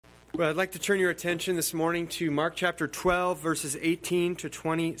Well, I'd like to turn your attention this morning to Mark chapter 12, verses 18 to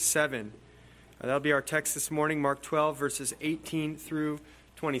 27. That'll be our text this morning, Mark 12, verses 18 through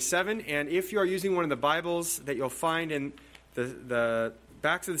 27. And if you are using one of the Bibles that you'll find in the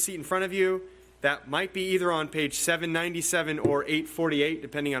backs of the seat in front of you, that might be either on page 797 or 848,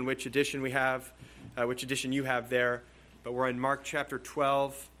 depending on which edition we have, which edition you have there. But we're in Mark chapter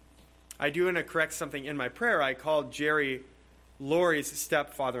 12. I do want to correct something in my prayer. I called Jerry Lori's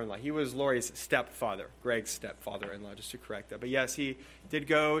stepfather-in-law. He was Lori's stepfather, Greg's stepfather-in-law, just to correct that. But yes, he did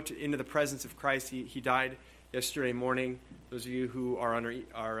go into the presence of Christ. He died yesterday morning. Those of you who are on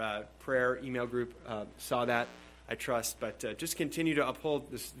our prayer email group saw that, I trust. But just continue to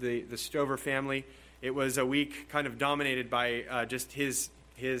uphold the Stover family. It was a week kind of dominated by just his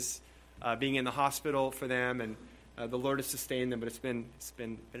being in the hospital for them, and the Lord has sustained them. But it's been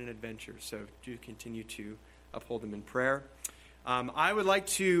an adventure. So do continue to uphold them in prayer. I would like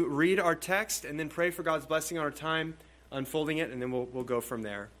to read our text and then pray for God's blessing on our time unfolding it, and then we'll go from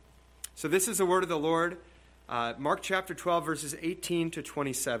there. So this is the word of the Lord, Mark chapter 12, verses 18 to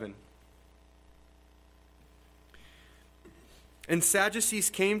 27. And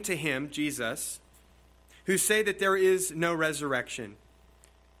Sadducees came to him, Jesus, who say that there is no resurrection.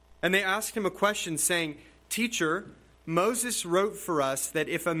 And they asked him a question, saying, "Teacher, Moses wrote for us that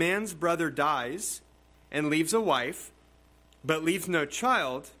if a man's brother dies and leaves a wife, but leaves no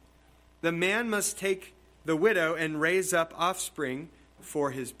child, the man must take the widow and raise up offspring for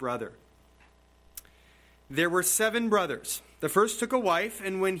his brother. There were 7 brothers. The first took a wife,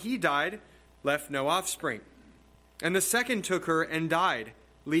 and when he died, left no offspring. And the second took her and died,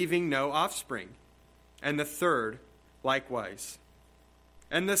 leaving no offspring. And the third likewise.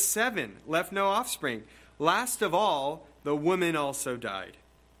 And the 7 left no offspring. Last of all, the woman also died.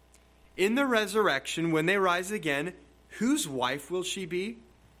 In the resurrection, when they rise again, whose wife will she be?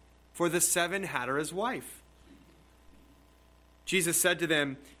 For the 7 had her as wife." Jesus said to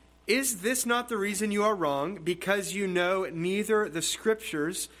them, "Is this not the reason you are wrong? Because you know neither the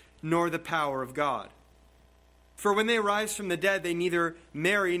Scriptures nor the power of God. For when they rise from the dead, they neither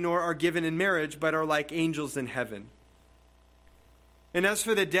marry nor are given in marriage, but are like angels in heaven. And as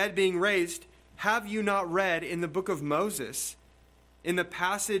for the dead being raised, have you not read in the book of Moses, in the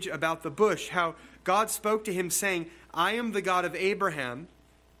passage about the bush, how God spoke to him saying, 'I am the God of Abraham,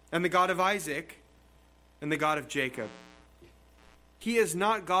 and the God of Isaac, and the God of Jacob.' He is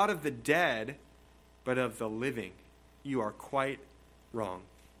not God of the dead, but of the living. You are quite wrong."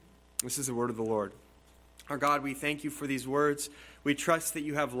 This is the word of the Lord. Our God, we thank you for these words. We trust that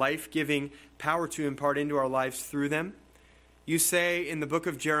you have life-giving power to impart into our lives through them. You say in the book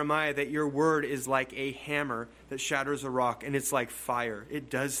of Jeremiah that your word is like a hammer that shatters a rock, and it's like fire.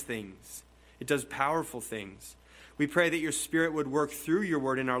 It does things. It does powerful things. We pray that your Spirit would work through your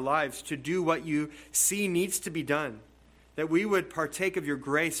word in our lives to do what you see needs to be done, that we would partake of your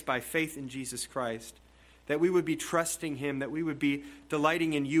grace by faith in Jesus Christ, that we would be trusting him, that we would be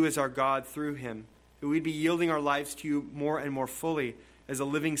delighting in you as our God through him, that we'd be yielding our lives to you more and more fully as a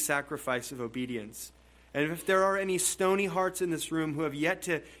living sacrifice of obedience. And if there are any stony hearts in this room who have yet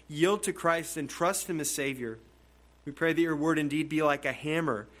to yield to Christ and trust him as Savior, we pray that your word indeed be like a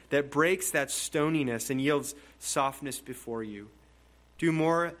hammer that breaks that stoniness and yields softness before you. Do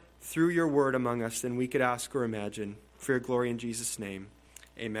more through your word among us than we could ask or imagine. For your glory in Jesus' name,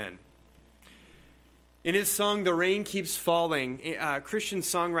 amen. In his song, "The Rain Keeps Falling," Christian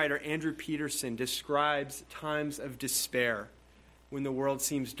songwriter Andrew Peterson describes times of despair when the world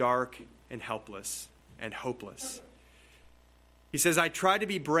seems dark and helpless and hopeless. He says, "I tried to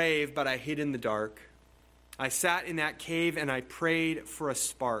be brave, but I hid in the dark. I sat in that cave and I prayed for a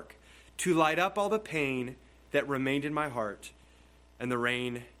spark to light up all the pain that remained in my heart, and the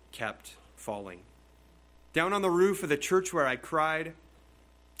rain kept falling. Down on the roof of the church where I cried,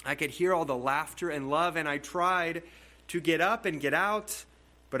 I could hear all the laughter and love, and I tried to get up and get out,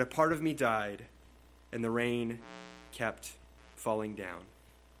 but a part of me died, and the rain kept falling down.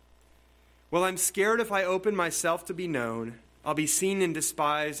 Well, I'm scared if I open myself to be known, I'll be seen and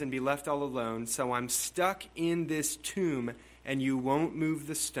despised and be left all alone, so I'm stuck in this tomb, and you won't move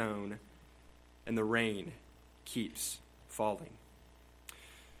the stone, and the rain keeps falling.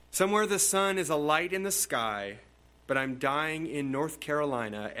 Somewhere the sun is a light in the sky, but I'm dying in North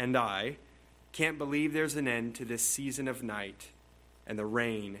Carolina, and I can't believe there's an end to this season of night, and the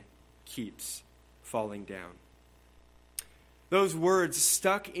rain keeps falling down." Those words,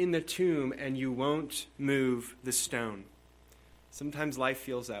 "stuck in the tomb and you won't move the stone." Sometimes life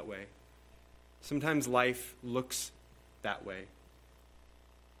feels that way. Sometimes life looks that way.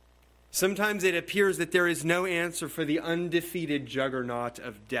 Sometimes it appears that there is no answer for the undefeated juggernaut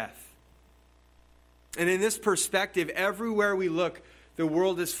of death And in this perspective, everywhere we look, the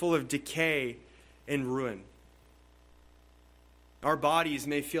world is full of decay and ruin. Our bodies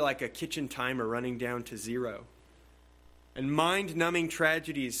may feel like a kitchen timer running down to zero. And mind-numbing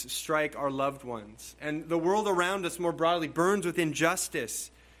tragedies strike our loved ones. And the world around us more broadly burns with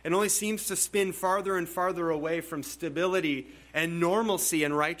injustice and only seems to spin farther and farther away from stability and normalcy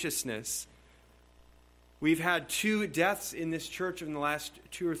and righteousness. We've had 2 deaths in this church in the last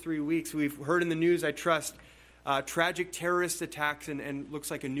 2 or 3 weeks. We've heard in the news, I trust, tragic terrorist attacks and looks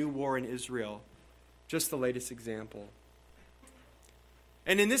like a new war in Israel. Just the latest example.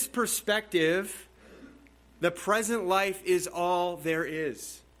 And in this perspective, the present life is all there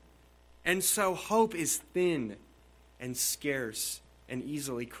is. And so hope is thin and scarce and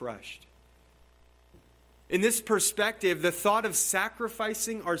easily crushed. In this perspective, the thought of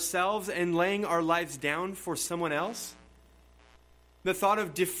sacrificing ourselves and laying our lives down for someone else, the thought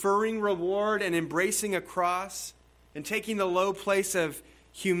of deferring reward and embracing a cross and taking the low place of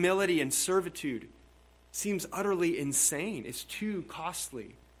humility and servitude seems utterly insane. It's too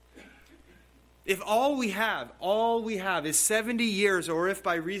costly. If all we have is 70 years, or if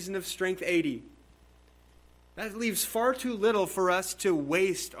by reason of strength 80, that leaves far too little for us to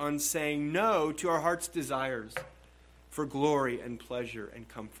waste on saying no to our heart's desires for glory and pleasure and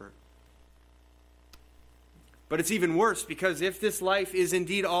comfort. But it's even worse, because if this life is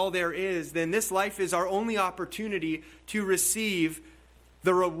indeed all there is, then this life is our only opportunity to receive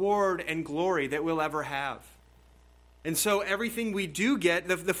the reward and glory that we'll ever have. And so everything we do get,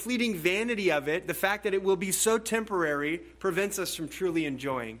 the fleeting vanity of it, the fact that it will be so temporary, prevents us from truly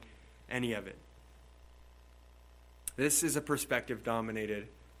enjoying any of it. This is a perspective dominated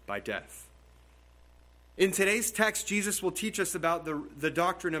by death. In today's text, Jesus will teach us about the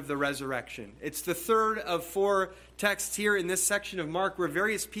doctrine of the resurrection. It's the third of 4 texts here in this section of Mark where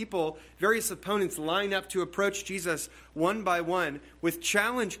various people, various opponents line up to approach Jesus one by one with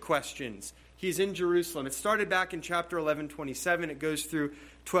challenge questions. He's in Jerusalem. It started back in chapter 11:27. It goes through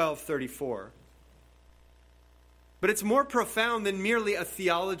 12:34. But it's more profound than merely a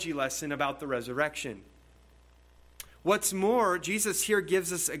theology lesson about the resurrection. What's more, Jesus here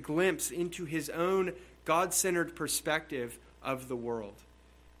gives us a glimpse into his own God-centered perspective of the world.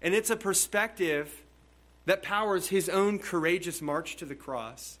 And it's a perspective that powers his own courageous march to the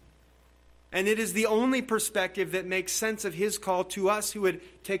cross. And it is the only perspective that makes sense of his call to us who would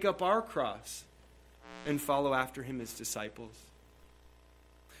take up our cross and follow after him as disciples.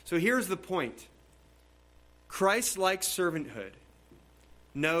 So here's the point. Christ-like servanthood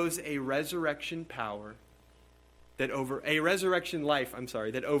knows a resurrection life that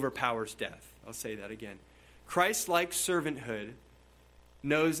overpowers death. I'll say that again. Christ-like servanthood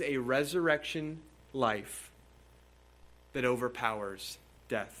knows a resurrection life that overpowers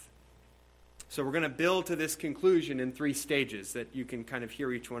death. So we're going to build to this conclusion in 3 stages that you can kind of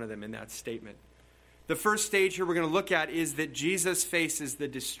hear each one of them in that statement. The first stage here we're going to look at is that Jesus faces the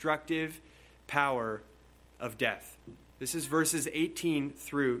destructive power of death. This is verses 18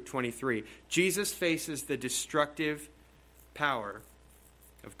 through 23. Jesus faces the destructive power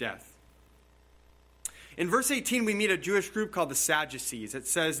of death. In verse 18, we meet a Jewish group called the Sadducees. It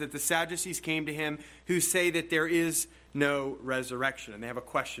says that the Sadducees came to him who say that there is no resurrection, and they have a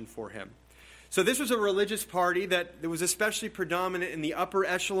question for him. So this was a religious party that was especially predominant in the upper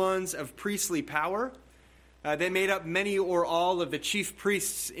echelons of priestly power. They made up many or all of the chief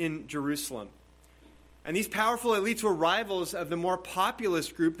priests in Jerusalem. And these powerful elites were rivals of the more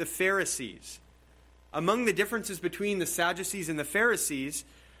populist group, the Pharisees. Among the differences between the Sadducees and the Pharisees,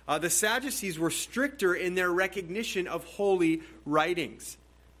 the Sadducees were stricter in their recognition of holy writings.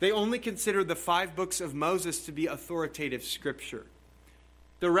 They only considered the 5 books of Moses to be authoritative scripture.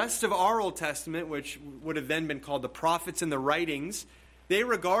 The rest of our Old Testament, which would have then been called the prophets and the writings, they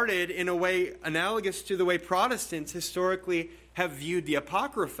regarded in a way analogous to the way Protestants historically have viewed the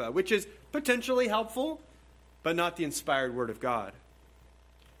Apocrypha, which is potentially helpful, but not the inspired Word of God.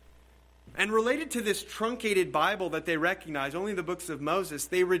 And related to this truncated Bible that they recognize, only the books of Moses,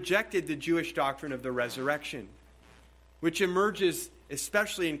 they rejected the Jewish doctrine of the resurrection, which emerges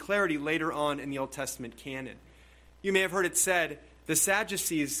especially in clarity later on in the Old Testament canon. You may have heard it said, the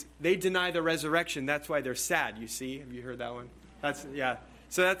Sadducees, they deny the resurrection. That's why they're sad, you see. Have you heard that one?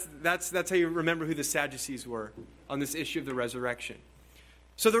 So that's how you remember who the Sadducees were on this issue of the resurrection.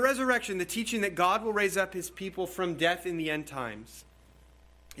 So the resurrection, the teaching that God will raise up his people from death in the end times,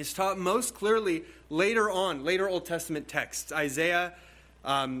 is taught most clearly later Old Testament texts. Isaiah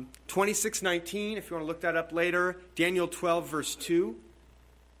 26:19, if you want to look that up later. Daniel 12, verse 2.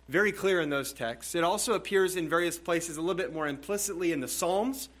 Very clear in those texts. It also appears in various places a little bit more implicitly in the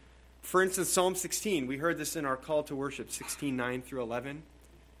Psalms, For instance, Psalm 16, we heard this in our call to worship, 16:9 through 11.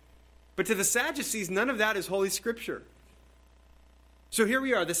 But to the Sadducees, none of that is Holy Scripture. So here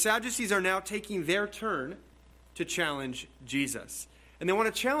we are. The Sadducees are now taking their turn to challenge Jesus. And they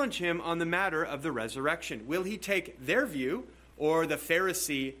want to challenge him on the matter of the resurrection. Will he take their view or the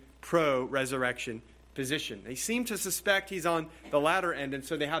Pharisee pro-resurrection position? They seem to suspect he's on the latter end, and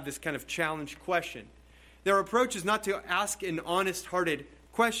so they have this kind of challenge question. Their approach is not to ask an honest-hearted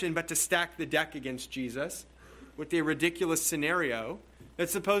question, but to stack the deck against Jesus with a ridiculous scenario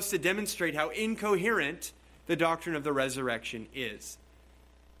that's supposed to demonstrate how incoherent the doctrine of the resurrection is.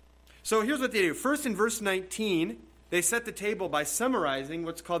 So here's what they do. First, in verse 19, they set the table by summarizing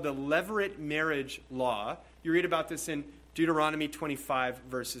what's called the levirate marriage law. You read about this in Deuteronomy 25,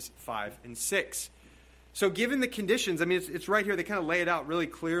 verses 5 and 6. So given the conditions, I mean, it's right here. They kind of lay it out really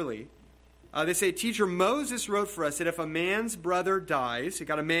clearly. They say, Teacher, Moses wrote for us that if a man's brother dies, you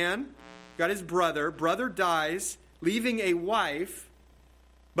got a man, got his brother dies, leaving a wife,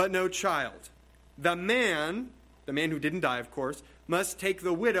 but no child. The man who didn't die, of course, must take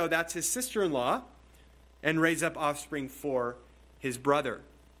the widow, that's his sister-in-law, and raise up offspring for his brother.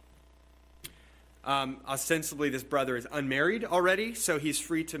 Ostensibly, this brother is unmarried already, so he's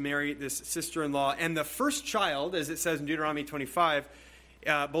free to marry this sister-in-law. And the first child, as it says in Deuteronomy 25,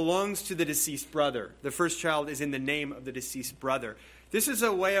 belongs to the deceased brother. The first child is in the name of the deceased brother. This is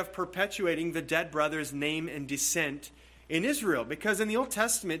a way of perpetuating the dead brother's name and descent in Israel, because in the Old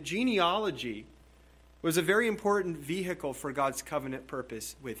Testament, genealogy was a very important vehicle for God's covenant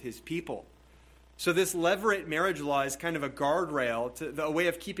purpose with his people. So this levirate marriage law is kind of a guardrail, a way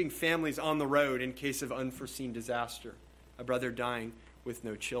of keeping families on the road in case of unforeseen disaster, a brother dying with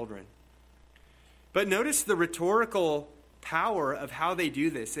no children. But notice the rhetorical power of how they do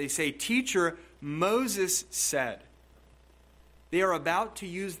this. They say, Teacher, Moses said. They are about to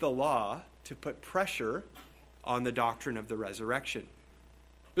use the law to put pressure on the doctrine of the resurrection.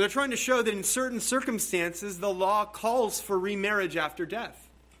 They're trying to show that in certain circumstances, the law calls for remarriage after death.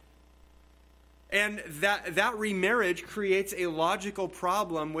 And that remarriage creates a logical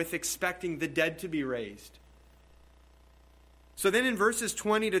problem with expecting the dead to be raised. So then in verses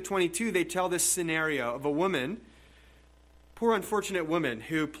 20 to 22, they tell this scenario of a woman, poor unfortunate woman,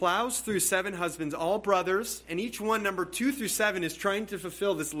 who plows through 7 husbands, all brothers, and each one, number 2 through 7, is trying to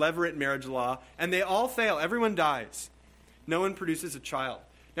fulfill this levirate marriage law, and they all fail. Everyone dies. No one produces a child.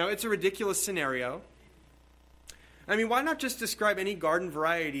 Now, it's a ridiculous scenario. I mean, why not just describe any garden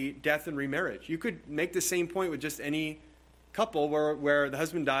variety death and remarriage? You could make the same point with just any couple where the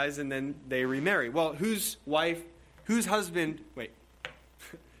husband dies and then they remarry. Well, whose wife will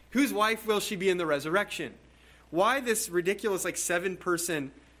she be in the resurrection? Why this ridiculous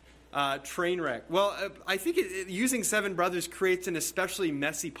 7-person train wreck? Well, I think using 7 brothers creates an especially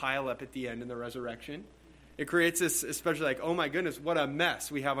messy pileup at the end in the resurrection. It creates this especially oh my goodness, what a mess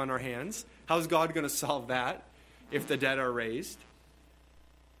we have on our hands. How's God going to solve that if the dead are raised?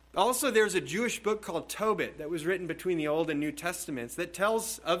 Also, there's a Jewish book called Tobit that was written between the Old and New Testaments that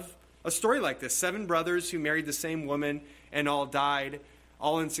tells of a story like this. 7 brothers who married the same woman and all died,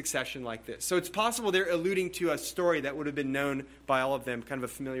 all in succession like this. So it's possible they're alluding to a story that would have been known by all of them, kind of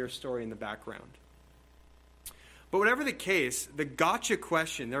a familiar story in the background. But whatever the case, the gotcha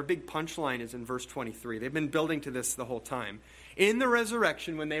question, their big punchline is in verse 23. They've been building to this the whole time. In the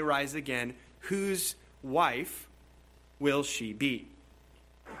resurrection, when they rise again, whose wife will she be?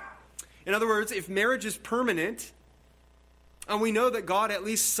 In other words, if marriage is permanent, and we know that God at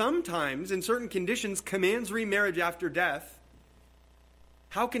least sometimes, in certain conditions, commands remarriage after death,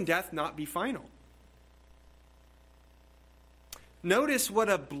 how can death not be final? Notice what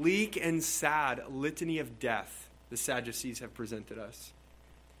a bleak and sad litany of death the Sadducees have presented us.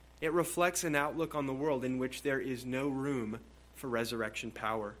 It reflects an outlook on the world in which there is no room for resurrection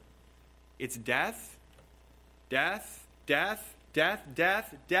power. It's death, death, death, death,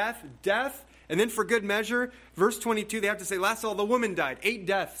 death, death, death. And then for good measure, verse 22, they have to say, last of all, the woman died. 8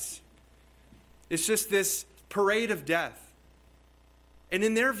 deaths. It's just this parade of death. And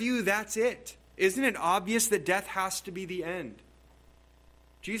in their view, that's it. Isn't it obvious that death has to be the end?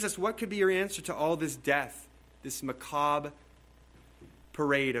 Jesus, what could be your answer to all this death, this macabre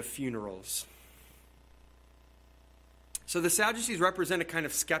parade of funerals? So the Sadducees represent a kind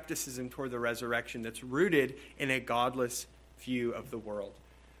of skepticism toward the resurrection that's rooted in a godless view of the world.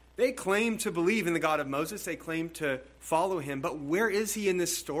 They claim to believe in the God of Moses. They claim to follow him. But where is he in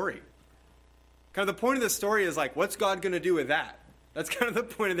this story? Kind of the point of the story is what's God going to do with that? That's kind of the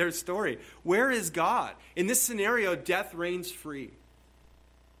point of their story. Where is God? In this scenario, death reigns free.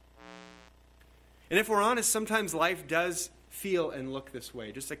 And if we're honest, sometimes life does feel and look this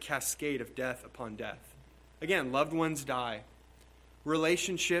way, just a cascade of death upon death. Again, loved ones die.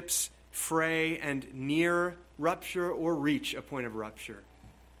 Relationships fray and near rupture or reach a point of rupture.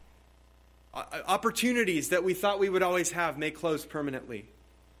 Opportunities that we thought we would always have may close permanently.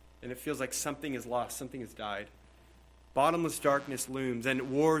 And it feels like something is lost, something has died. Bottomless darkness looms,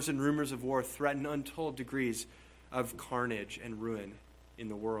 and wars and rumors of war threaten untold degrees of carnage and ruin in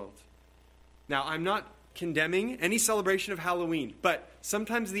the world. Now, I'm not condemning any celebration of Halloween, but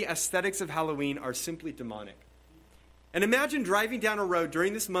sometimes the aesthetics of Halloween are simply demonic. And imagine driving down a road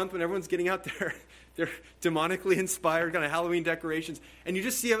during this month when everyone's getting out there, they're demonically inspired kind of Halloween decorations, and you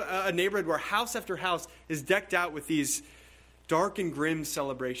just see a neighborhood where house after house is decked out with these dark and grim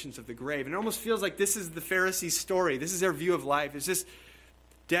celebrations of the grave. And it almost feels like this is the Pharisees' story. This is their view of life. It's just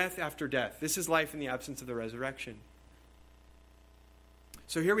death after death. This is life in the absence of the resurrection.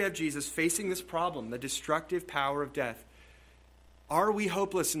 So here we have Jesus facing this problem, the destructive power of death. Are we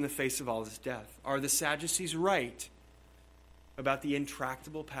hopeless in the face of all this death? Are the Sadducees right about the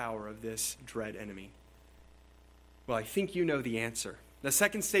intractable power of this dread enemy? Well, I think you know the answer. The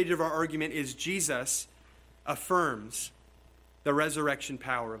second stage of our argument is Jesus affirms the resurrection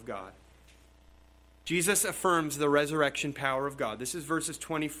power of God. Jesus affirms the resurrection power of God. This is verses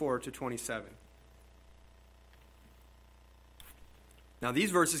 24 to 27. Now, these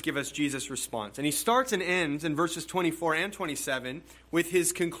verses give us Jesus' response. And he starts and ends in verses 24 and 27 with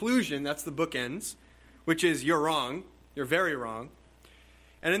his conclusion, that's the bookends, which is, you're wrong, you're very wrong.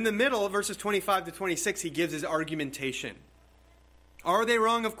 And in the middle, verses 25 to 26, he gives his argumentation. Are they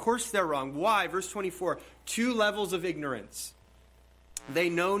wrong? Of course they're wrong. Why? Verse 24, 2 levels of ignorance. They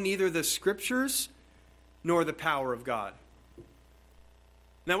know neither the Scriptures nor the power of God.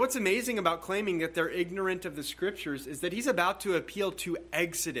 Now, what's amazing about claiming that they're ignorant of the Scriptures is that he's about to appeal to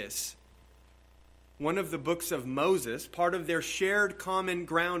Exodus, one of the books of Moses, part of their shared common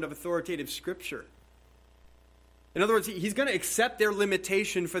ground of authoritative Scripture. In other words, he's going to accept their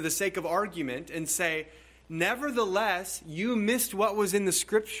limitation for the sake of argument and say, nevertheless, you missed what was in the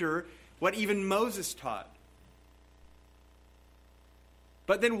Scripture, what even Moses taught.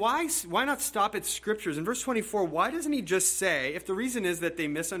 But then why not stop at Scriptures? In verse 24, why doesn't he just say, if the reason is that they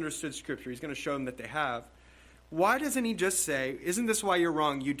misunderstood Scripture, he's going to show them that they have, why doesn't he just say, isn't this why you're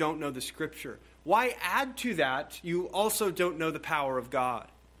wrong? You don't know the Scripture. Why add to that, you also don't know the power of God?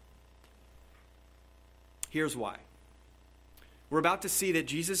 Here's why. We're about to see that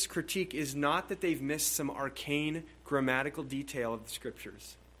Jesus' critique is not that they've missed some arcane grammatical detail of the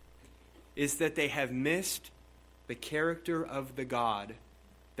Scriptures. It's that they have missed the character of the God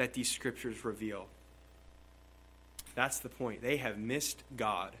that these Scriptures reveal. That's the point. They have missed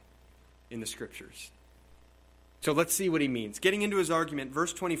God in the Scriptures. So let's see what he means. Getting into his argument,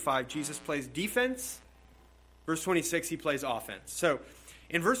 verse 25, Jesus plays defense. Verse 26, he plays offense. So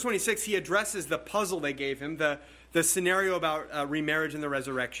in verse 26, he addresses the puzzle they gave him, the scenario about remarriage and the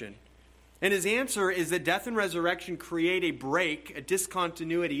resurrection. And his answer is that death and resurrection create a break, a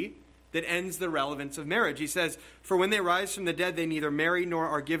discontinuity that ends the relevance of marriage. He says, for when they rise from the dead, they neither marry nor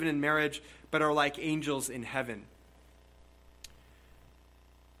are given in marriage, but are like angels in heaven.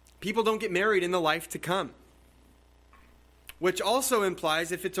 People don't get married in the life to come. Which also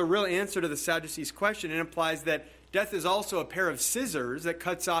implies, if it's a real answer to the Sadducees' question, it implies that death is also a pair of scissors that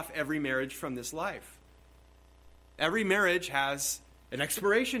cuts off every marriage from this life. Every marriage has an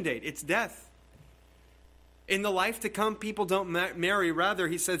expiration date. It's death. In the life to come, people don't marry. Rather,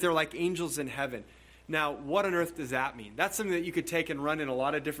 he says they're like angels in heaven. Now, what on earth does that mean? That's something that you could take and run in a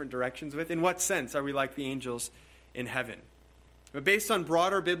lot of different directions with. In what sense are we like the angels in heaven? But based on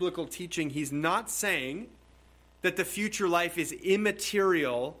broader biblical teaching, he's not saying that the future life is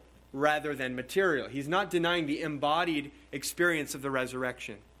immaterial rather than material. He's not denying the embodied experience of the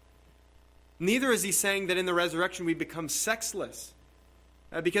resurrection. Neither is he saying that in the resurrection we become sexless.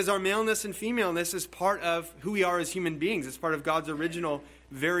 Because our maleness and femaleness is part of who we are as human beings. It's part of God's original,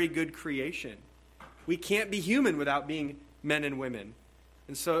 very good creation. We can't be human without being men and women.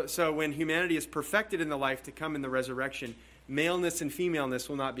 And so when humanity is perfected in the life to come in the resurrection, maleness and femaleness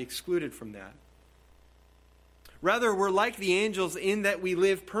will not be excluded from that. Rather, we're like the angels in that we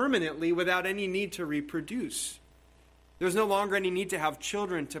live permanently without any need to reproduce. There's no longer any need to have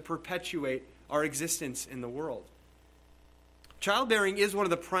children to perpetuate our existence in the world. Childbearing is one of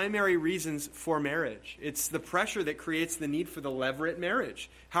the primary reasons for marriage. It's the pressure that creates the need for the levirate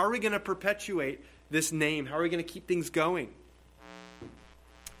marriage. How are we going to perpetuate this name? How are we going to keep things going?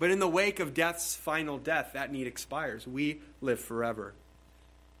 But in the wake of death's final death, that need expires. We live forever.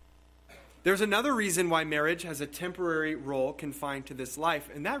 There's another reason why marriage has a temporary role confined to this life,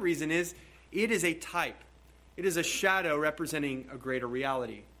 and that reason is it is a type. It is a shadow representing a greater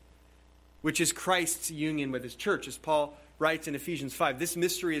reality, which is Christ's union with his church. As Paul writes in Ephesians 5, this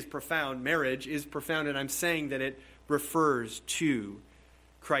mystery is profound. Marriage is profound, and I'm saying that it refers to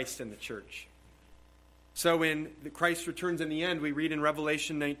Christ and the church. So when Christ returns in the end, we read in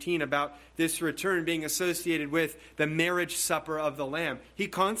Revelation 19 about this return being associated with the marriage supper of the Lamb. He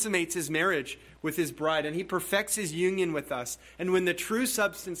consummates his marriage with his bride, and he perfects his union with us. And when the true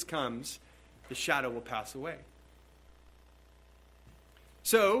substance comes, the shadow will pass away.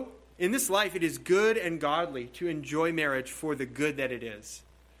 So, in this life, it is good and godly to enjoy marriage for the good that it is.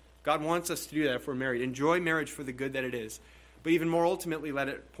 God wants us to do that if we're married. Enjoy marriage for the good that it is. But even more ultimately, let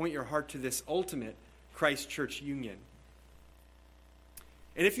it point your heart to this ultimate Christ church union.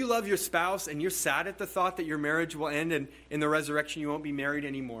 And if you love your spouse and you're sad at the thought that your marriage will end and in the resurrection you won't be married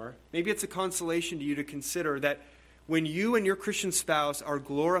anymore, maybe it's a consolation to you to consider that when you and your Christian spouse are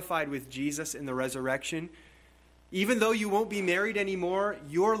glorified with Jesus in the resurrection, even though you won't be married anymore,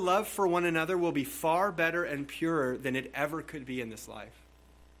 your love for one another will be far better and purer than it ever could be in this life.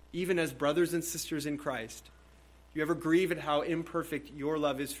 Even as brothers and sisters in Christ, you ever grieve at how imperfect your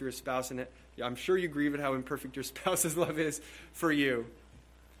love is for your spouse? And I'm sure you grieve at how imperfect your spouse's love is for you.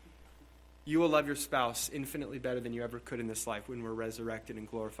 You will love your spouse infinitely better than you ever could in this life when we're resurrected and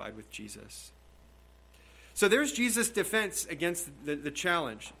glorified with Jesus. So there's Jesus' defense against the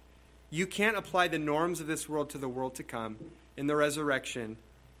challenge. You can't apply the norms of this world to the world to come. In the resurrection,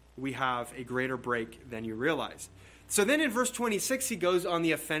 we have a greater break than you realize. So then in verse 26, he goes on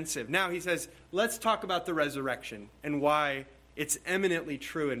the offensive. Now he says, let's talk about the resurrection and why it's eminently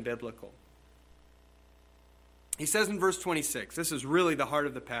true and biblical. He says in verse 26, this is really the heart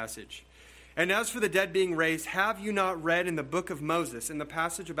of the passage. And as for the dead being raised, have you not read in the book of Moses, in the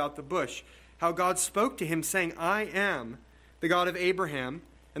passage about the bush, how God spoke to him, saying, I am the God of Abraham,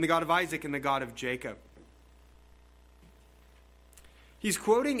 and the God of Isaac, and the God of Jacob. He's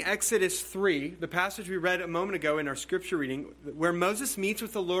quoting Exodus 3, the passage we read a moment ago in our scripture reading, where Moses meets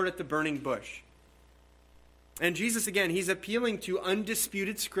with the Lord at the burning bush. And Jesus, again, he's appealing to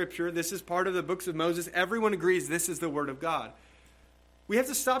undisputed scripture. This is part of the books of Moses. Everyone agrees this is the word of God. We have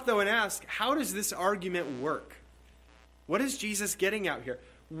to stop, though, and ask, how does this argument work? What is Jesus getting out here?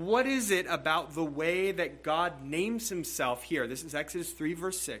 What is it about the way that God names himself here? This is Exodus 3,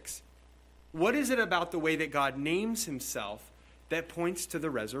 verse 6. What is it about the way that God names himself that points to the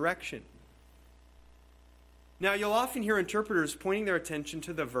resurrection? Now, you'll often hear interpreters pointing their attention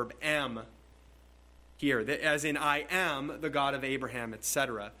to the verb am here, as in I am the God of Abraham,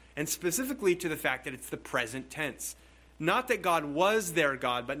 etc., and specifically to the fact that it's the present tense. Not that God was their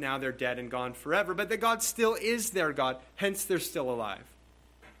God, but now they're dead and gone forever, but that God still is their God, hence they're still alive.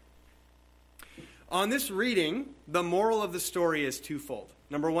 On this reading, the moral of the story is twofold.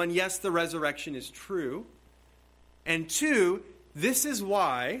 Number one, yes, the resurrection is true. And two, this is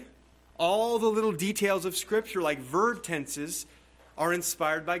why all the little details of Scripture, like verb tenses, are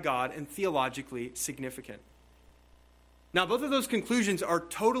inspired by God and theologically significant. Now, both of those conclusions are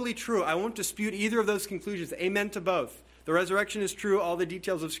totally true. I won't dispute either of those conclusions. Amen to both. The resurrection is true. All the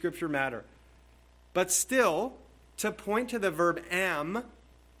details of Scripture matter. But still, to point to the verb am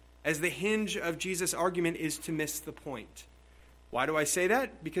as the hinge of Jesus' argument is to miss the point. Why do I say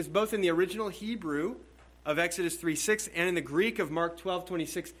that? Because both in the original Hebrew of Exodus 3:6 and in the Greek of Mark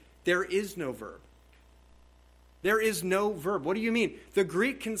 12:26, there is no verb. There is no verb. What do you mean? The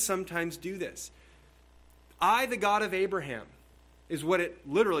Greek can sometimes do this. I, the God of Abraham, is what it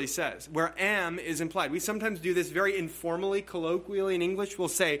literally says, where am is implied. We sometimes do this very informally, colloquially in English. We'll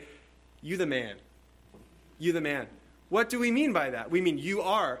say, you the man. You the man. What do we mean by that? We mean you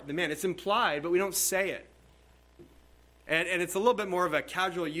are the man. It's implied, but we don't say it. And it's a little bit more of a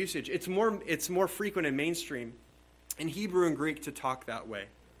casual usage. It's more frequent and mainstream in Hebrew and Greek to talk that way.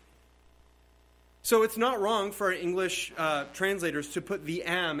 So it's not wrong for English translators to put the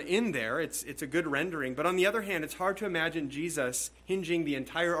am in there. It's a good rendering. But on the other hand, it's hard to imagine Jesus hinging the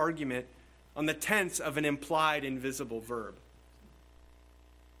entire argument on the tense of an implied invisible verb.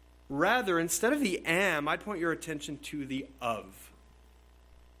 Rather, instead of the am, I'd point your attention to the of.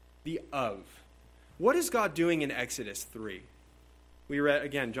 The of. What is God doing in Exodus 3? We read,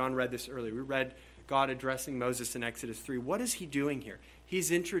 again, John read this earlier. We read God addressing Moses in Exodus 3. What is he doing here?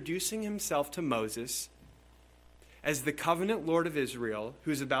 He's introducing himself to Moses as the covenant Lord of Israel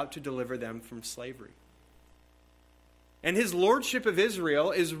who's about to deliver them from slavery. And his lordship of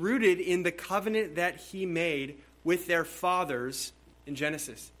Israel is rooted in the covenant that he made with their fathers in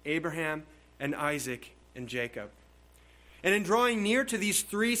Genesis, Abraham and Isaac and Jacob. And in drawing near to these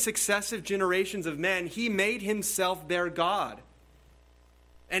three successive generations of men, he made himself their God.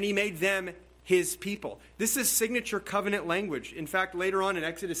 And he made them his people. This is signature covenant language. In fact, later on in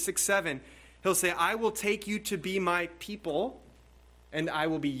Exodus 6:7, he'll say, I will take you to be my people, and I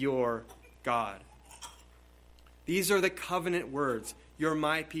will be your God. These are the covenant words. You're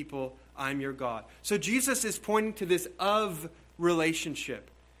my people, I'm your God. So Jesus is pointing to this of relationship.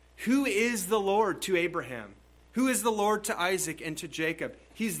 Who is the Lord to Abraham? Who is the Lord to Isaac and to Jacob?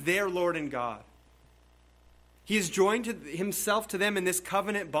 He's their Lord and God. He has joined himself to them in this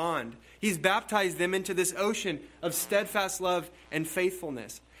covenant bond. He's baptized them into this ocean of steadfast love and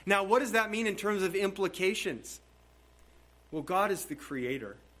faithfulness. Now, what does that mean in terms of implications? Well, God is the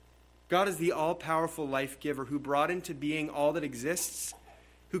creator. God is the all-powerful life giver who brought into being all that exists,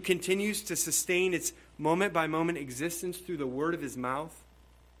 who continues to sustain its moment-by-moment existence through the word of his mouth.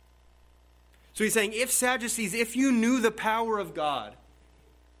 So he's saying, if Sadducees, if you knew the power of God,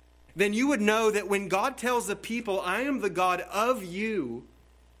 then you would know that when God tells the people, I am the God of you,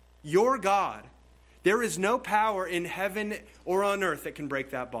 your God, there is no power in heaven or on earth that can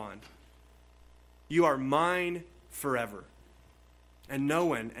break that bond. You are mine forever, and no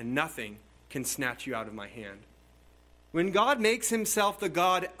one and nothing can snatch you out of my hand. When God makes himself the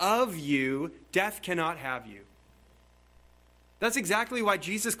God of you, death cannot have you. That's exactly why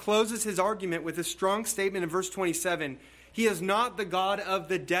Jesus closes his argument with a strong statement in verse 27. He is not the God of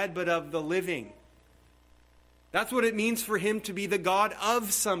the dead, but of the living. That's what it means for him to be the God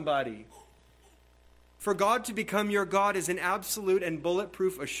of somebody. For God to become your God is an absolute and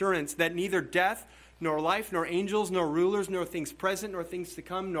bulletproof assurance that neither death, nor life, nor angels, nor rulers, nor things present, nor things to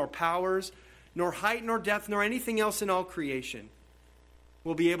come, nor powers, nor height, nor depth, nor anything else in all creation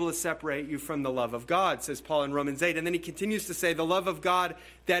will be able to separate you from the love of God, says Paul in Romans 8. And then he continues to say, the love of God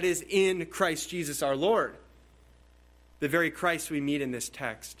that is in Christ Jesus our Lord. The very Christ we meet in this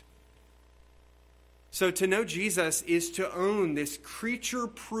text. So to know Jesus is to own this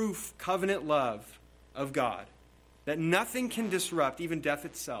creature-proof covenant love of God that nothing can disrupt, even death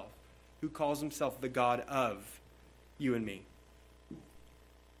itself, who calls himself the God of you and me.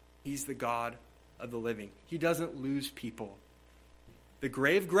 He's the God of the living. He doesn't lose people. The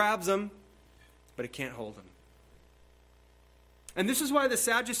grave grabs them, but it can't hold them. And this is why the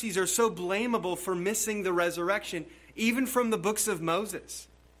Sadducees are so blamable for missing the resurrection, even from the books of Moses,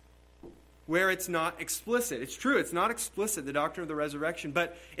 where it's not explicit. It's true, it's not explicit, the doctrine of the resurrection,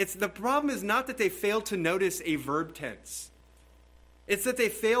 but the problem is not that they failed to notice a verb tense. It's that they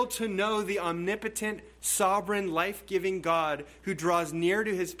failed to know the omnipotent, sovereign, life-giving God who draws near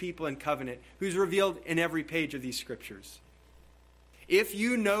to his people in covenant, who's revealed in every page of these scriptures. If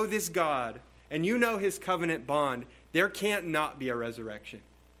you know this God and you know his covenant bond, there can't not be a resurrection.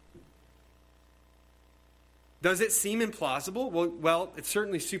 Does it seem implausible? Well, it's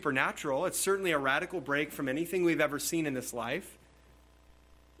certainly supernatural. It's certainly a radical break from anything we've ever seen in this life.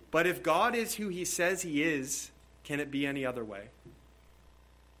 But if God is who he says he is, can it be any other way?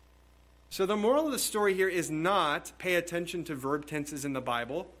 So the moral of the story here is not pay attention to verb tenses in the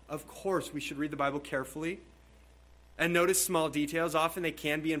Bible. Of course, we should read the Bible carefully and notice small details. Often they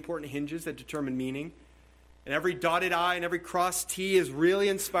can be important hinges that determine meaning. And every dotted I and every crossed T is really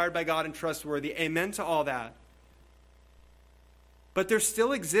inspired by God and trustworthy. Amen to all that. But there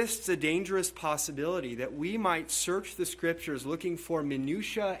still exists a dangerous possibility that we might search the scriptures looking for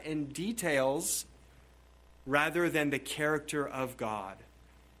minutiae and details rather than the character of God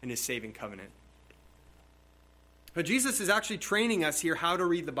and his saving covenant. But Jesus is actually training us here how to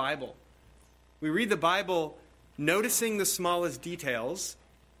read the Bible. We read the Bible noticing the smallest details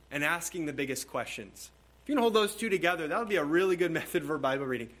and asking the biggest questions. If you can hold those two together, that would be a really good method for Bible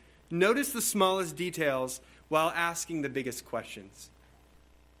reading. Notice the smallest details while asking the biggest questions.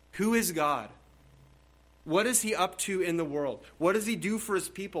 Who is God? What is he up to in the world? What does he do for his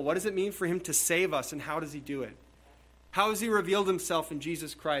people? What does it mean for him to save us, and how does he do it? How has he revealed himself in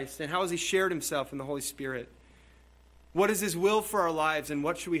Jesus Christ, and how has he shared himself in the Holy Spirit? What is his will for our lives, and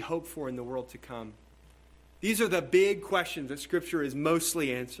what should we hope for in the world to come? These are the big questions that Scripture is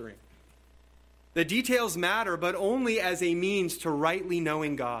mostly answering. The details matter, but only as a means to rightly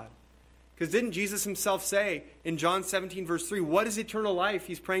knowing God. Because didn't Jesus himself say in John 17, verse 3, what is eternal life?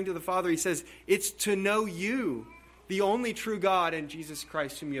 He's praying to the Father. He says, it's to know you, the only true God, and Jesus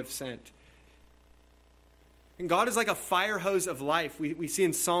Christ whom you have sent. And God is like a fire hose of life. We see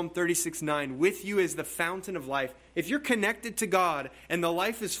in Psalm 36:9, with you is the fountain of life. If you're connected to God and the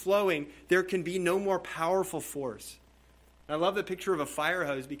life is flowing, there can be no more powerful force. I love the picture of a fire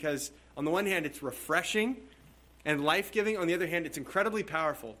hose because on the one hand, it's refreshing and life-giving. On the other hand, it's incredibly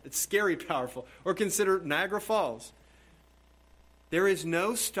powerful. It's scary powerful. Or consider Niagara Falls. There is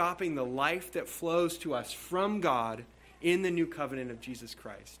no stopping the life that flows to us from God in the new covenant of Jesus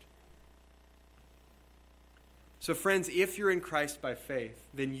Christ. So friends, if you're in Christ by faith,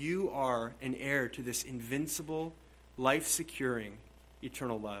 then you are an heir to this invincible, life-securing,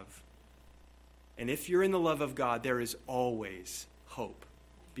 eternal love. And if you're in the love of God, there is always hope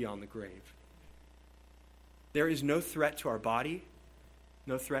beyond the grave. There is no threat to our body,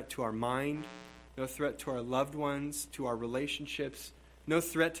 no threat to our mind, no threat to our loved ones, to our relationships, no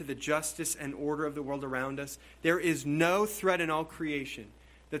threat to the justice and order of the world around us. There is no threat in all creation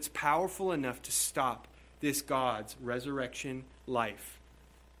that's powerful enough to stop this God's resurrection life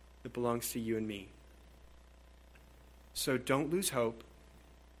that belongs to you and me. So don't lose hope.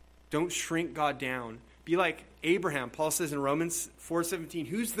 Don't shrink God down. Be like Abraham. Paul says in Romans 4:17,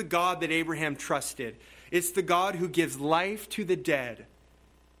 who's the God that Abraham trusted? It's the God who gives life to the dead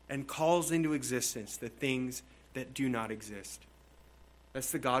and calls into existence the things that do not exist.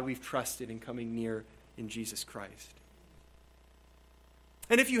 That's the God we've trusted in coming near in Jesus Christ.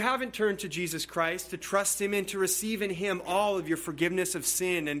 And if you haven't turned to Jesus Christ, to trust him and to receive in him all of your forgiveness of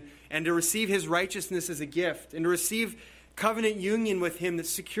sin and to receive his righteousness as a gift and to receive covenant union with him that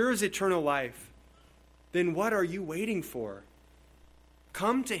secures eternal life, then what are you waiting for?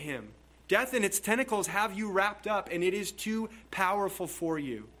 Come to him. Death and its tentacles have you wrapped up, and it is too powerful for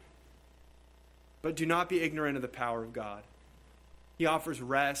you. But do not be ignorant of the power of God. He offers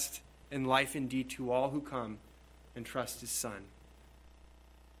rest and life indeed to all who come and trust his Son.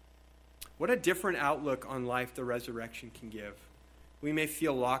 What a different outlook on life the resurrection can give. We may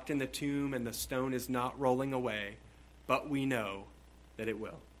feel locked in the tomb and the stone is not rolling away, but we know that it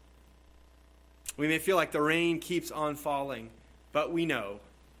will. We may feel like the rain keeps on falling, but we know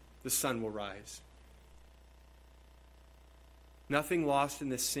the sun will rise. Nothing lost in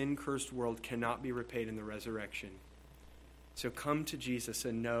this sin-cursed world cannot be repaid in the resurrection. So come to Jesus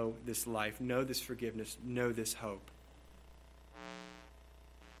and know this life, know this forgiveness, know this hope.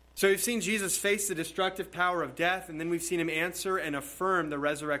 So we've seen Jesus face the destructive power of death, and then we've seen him answer and affirm the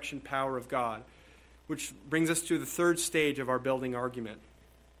resurrection power of God, which brings us to the third stage of our building argument.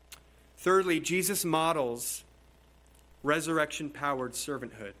 Thirdly, Jesus models resurrection-powered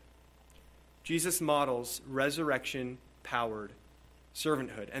servanthood. Jesus models resurrection-powered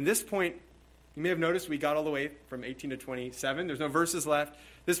servanthood. And this point, you may have noticed we got all the way from 18 to 27. There's no verses left.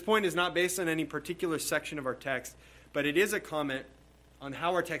 This point is not based on any particular section of our text, but it is a comment on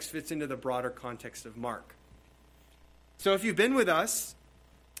how our text fits into the broader context of Mark. So if you've been with us,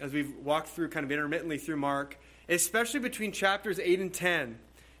 as we've walked through kind of intermittently through Mark, especially between chapters 8 and 10,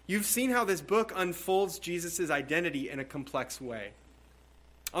 you've seen how this book unfolds Jesus' identity in a complex way.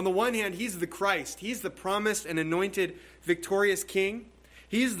 On the one hand, he's the Christ. He's the promised and anointed victorious king.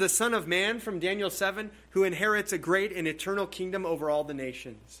 He's the Son of Man from Daniel 7 who inherits a great and eternal kingdom over all the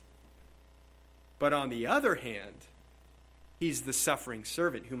nations. But on the other hand, he's the suffering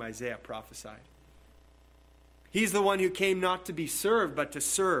servant whom Isaiah prophesied. He's the one who came not to be served, but to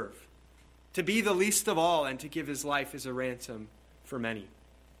serve, to be the least of all, and to give his life as a ransom for many.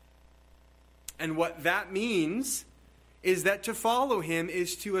 And what that means is that to follow him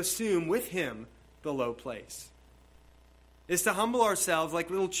is to assume with him the low place. Is to humble ourselves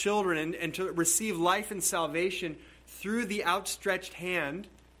like little children and to receive life and salvation through the outstretched hand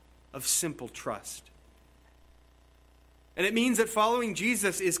of simple trust. And it means that following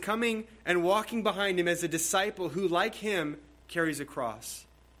Jesus is coming and walking behind him as a disciple who, like him, carries a cross.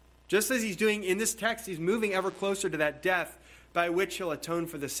 Just as he's doing in this text, he's moving ever closer to that death by which he'll atone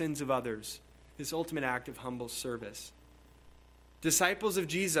for the sins of others. This ultimate act of humble service. Disciples of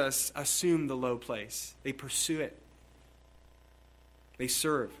Jesus assume the low place. They pursue it. They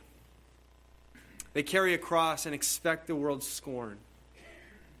serve. They carry a cross and expect the world's scorn.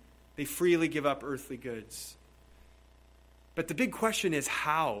 They freely give up earthly goods. But the big question is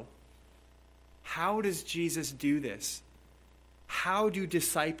how? How does Jesus do this? How do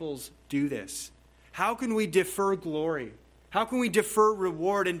disciples do this? How can we defer glory? How can we defer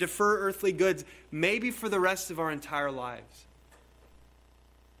reward and defer earthly goods, maybe for the rest of our entire lives?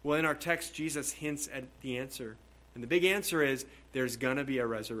 Well, in our text, Jesus hints at the answer. And the big answer is, there's going to be a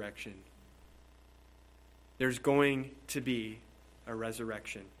resurrection. There's going to be a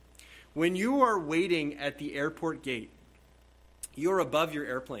resurrection. When you are waiting at the airport gate, you're above your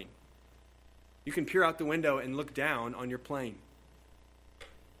airplane. You can peer out the window and look down on your plane.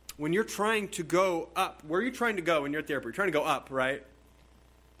 When you're trying to go up, where are you trying to go when you're at the airport? You're trying to go up, right?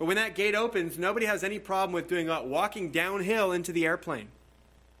 But when that gate opens, nobody has any problem with walking downhill into the airplane,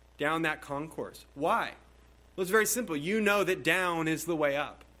 down that concourse. Why? Well, it's very simple. You know that down is the way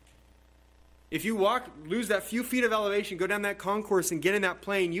up. If you lose that few feet of elevation, go down that concourse and get in that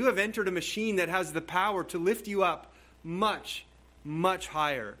plane, you have entered a machine that has the power to lift you up much, much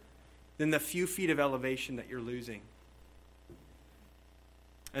higher than the few feet of elevation that you're losing.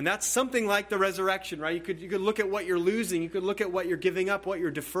 And that's something like the resurrection, right? You could look at what you're losing. You could look at what you're giving up, what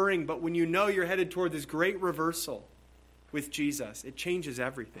you're deferring. But when you know you're headed toward this great reversal with Jesus, it changes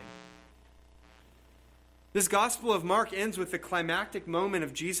everything. This Gospel of Mark ends with the climactic moment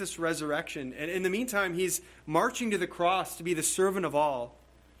of Jesus' resurrection. And in the meantime, he's marching to the cross to be the servant of all.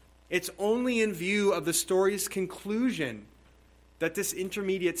 It's only in view of the story's conclusion that this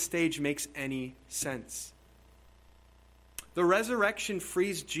intermediate stage makes any sense. The resurrection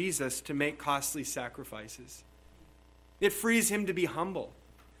frees Jesus to make costly sacrifices. It frees him to be humble.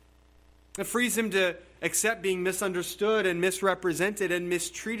 It frees him to accept being misunderstood and misrepresented and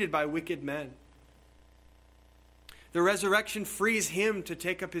mistreated by wicked men. The resurrection frees him to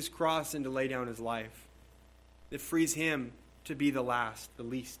take up his cross and to lay down his life. It frees him to be the last, the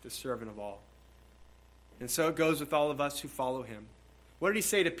least, the servant of all. And so it goes with all of us who follow him. What did he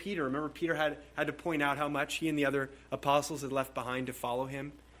say to Peter? Remember, Peter had to point out how much he and the other apostles had left behind to follow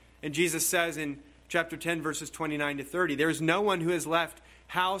him. And Jesus says in chapter 10, verses 29 to 30, there is no one who has left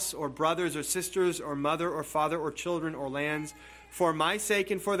house or brothers or sisters or mother or father or children or lands for my sake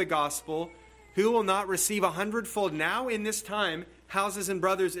and for the gospel, who will not receive 100-fold now in this time, houses and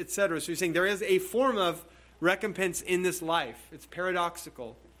brothers, etc. So he's saying there is a form of recompense in this life. It's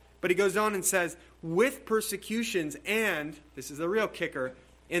paradoxical. But he goes on and says, with persecutions and, this is the real kicker,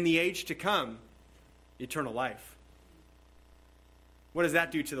 in the age to come, eternal life. What does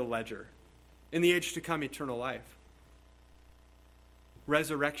that do to the ledger? In the age to come, eternal life.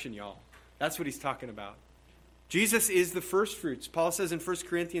 Resurrection, y'all. That's what he's talking about. Jesus is the first fruits. Paul says in 1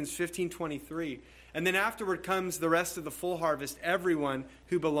 Corinthians 15:23, and then afterward comes the rest of the full harvest, everyone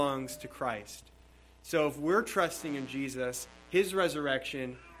who belongs to Christ. So if we're trusting in Jesus, his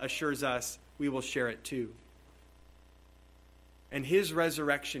resurrection assures us we will share it too. And his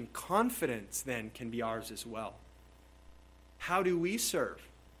resurrection confidence then can be ours as well. How do we serve?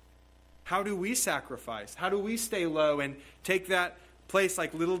 How do we sacrifice? How do we stay low and take that place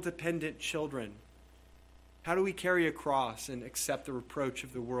like little dependent children? How do we carry a cross and accept the reproach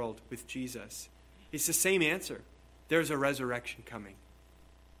of the world with Jesus? It's the same answer. There's a resurrection coming.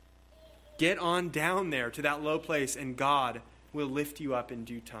 Get on down there to that low place and God will lift you up in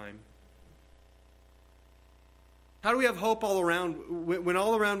due time. How do we have hope all around when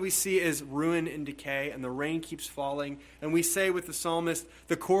all around we see is ruin and decay and the rain keeps falling and we say with the psalmist,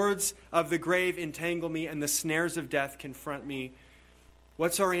 the cords of the grave entangle me and the snares of death confront me?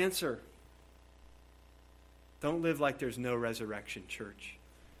 What's our answer? Don't live like there's no resurrection, church.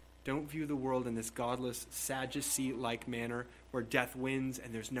 Don't view the world in this godless, Sadducee-like manner where death wins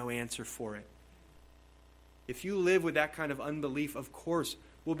and there's no answer for it. If you live with that kind of unbelief, of course,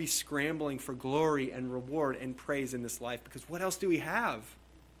 we'll be scrambling for glory and reward and praise in this life, because what else do we have?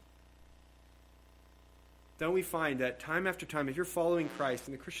 Don't we find that time after time, if you're following Christ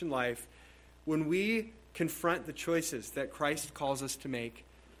in the Christian life, when we confront the choices that Christ calls us to make,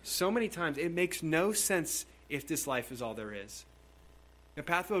 so many times it makes no sense if this life is all there is. The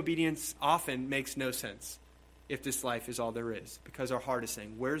path of obedience often makes no sense if this life is all there is, because our heart is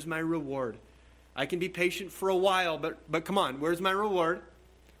saying, where's my reward? I can be patient for a while, but come on, where's my reward?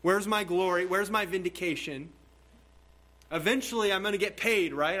 Where's my glory? Where's my vindication? Eventually, I'm going to get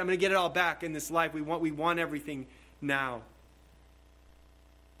paid, right? I'm going to get it all back in this life. We want everything now.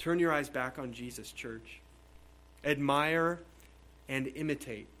 Turn your eyes back on Jesus, church. Admire and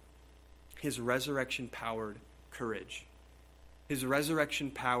imitate his resurrection-powered courage, his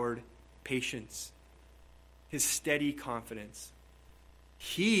resurrection-powered patience, his steady confidence.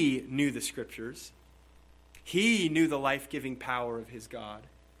 He knew the Scriptures. He knew the life-giving power of his God.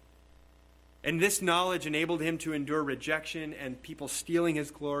 And this knowledge enabled him to endure rejection and people stealing his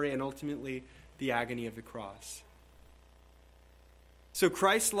glory and ultimately the agony of the cross. So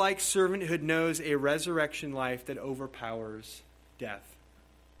Christ-like servanthood knows a resurrection life that overpowers death.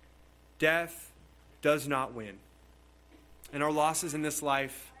 Death does not win. And our losses in this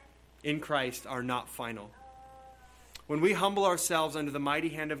life in Christ are not final. When we humble ourselves under the mighty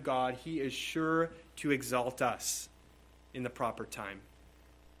hand of God, he is sure to exalt us in the proper time.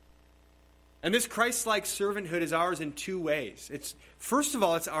 And this Christ-like servanthood is ours in two ways. First of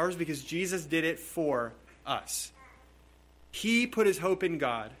all, it's ours because Jesus did it for us. He put his hope in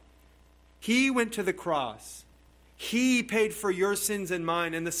God. He went to the cross. He paid for your sins and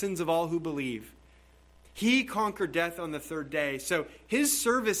mine and the sins of all who believe. He conquered death on the third day. So his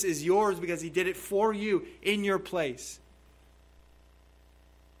service is yours because he did it for you in your place.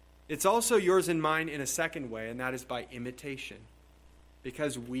 It's also yours and mine in a second way, and that is by imitation.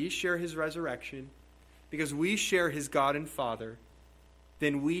 Because we share his resurrection, because we share his God and Father,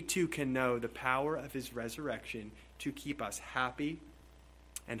 then we too can know the power of his resurrection to keep us happy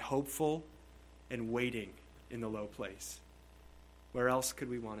and hopeful and waiting in the low place. Where else could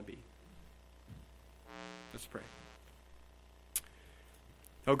we want to be? Let's pray.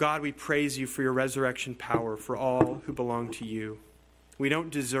 Oh God, we praise you for your resurrection power for all who belong to you. We don't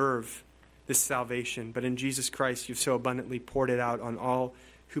deserve this salvation, but in Jesus Christ you've so abundantly poured it out on all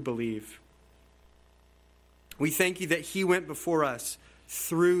who believe. We thank you that he went before us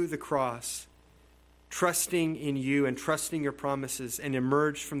through the cross, trusting in you and trusting your promises, and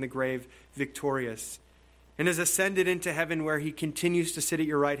emerged from the grave victorious, and has ascended into heaven where he continues to sit at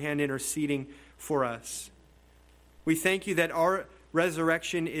your right hand interceding for us. We thank you that our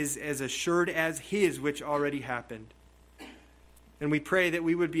resurrection is as assured as his, which already happened. And we pray that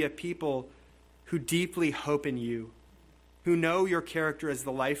we would be a people who deeply hope in you, who know your character as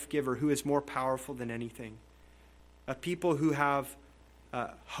the life giver, who is more powerful than anything. A people who have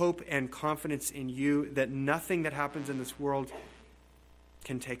hope and confidence in you that nothing that happens in this world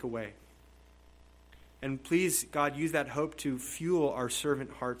can take away. And please, God, use that hope to fuel our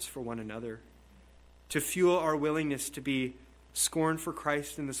servant hearts for one another, to fuel our willingness to be scorned for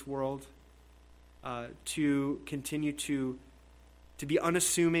Christ in this world, to continue to be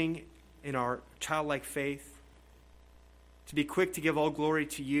unassuming in our childlike faith, to be quick to give all glory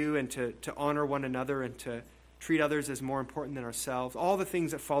to you and to honor one another and to treat others as more important than ourselves. All the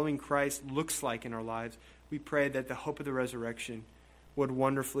things that following Christ looks like in our lives, we pray that the hope of the resurrection would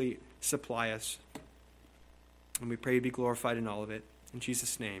wonderfully supply us. And we pray you be glorified in all of it. In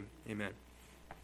Jesus' name, amen.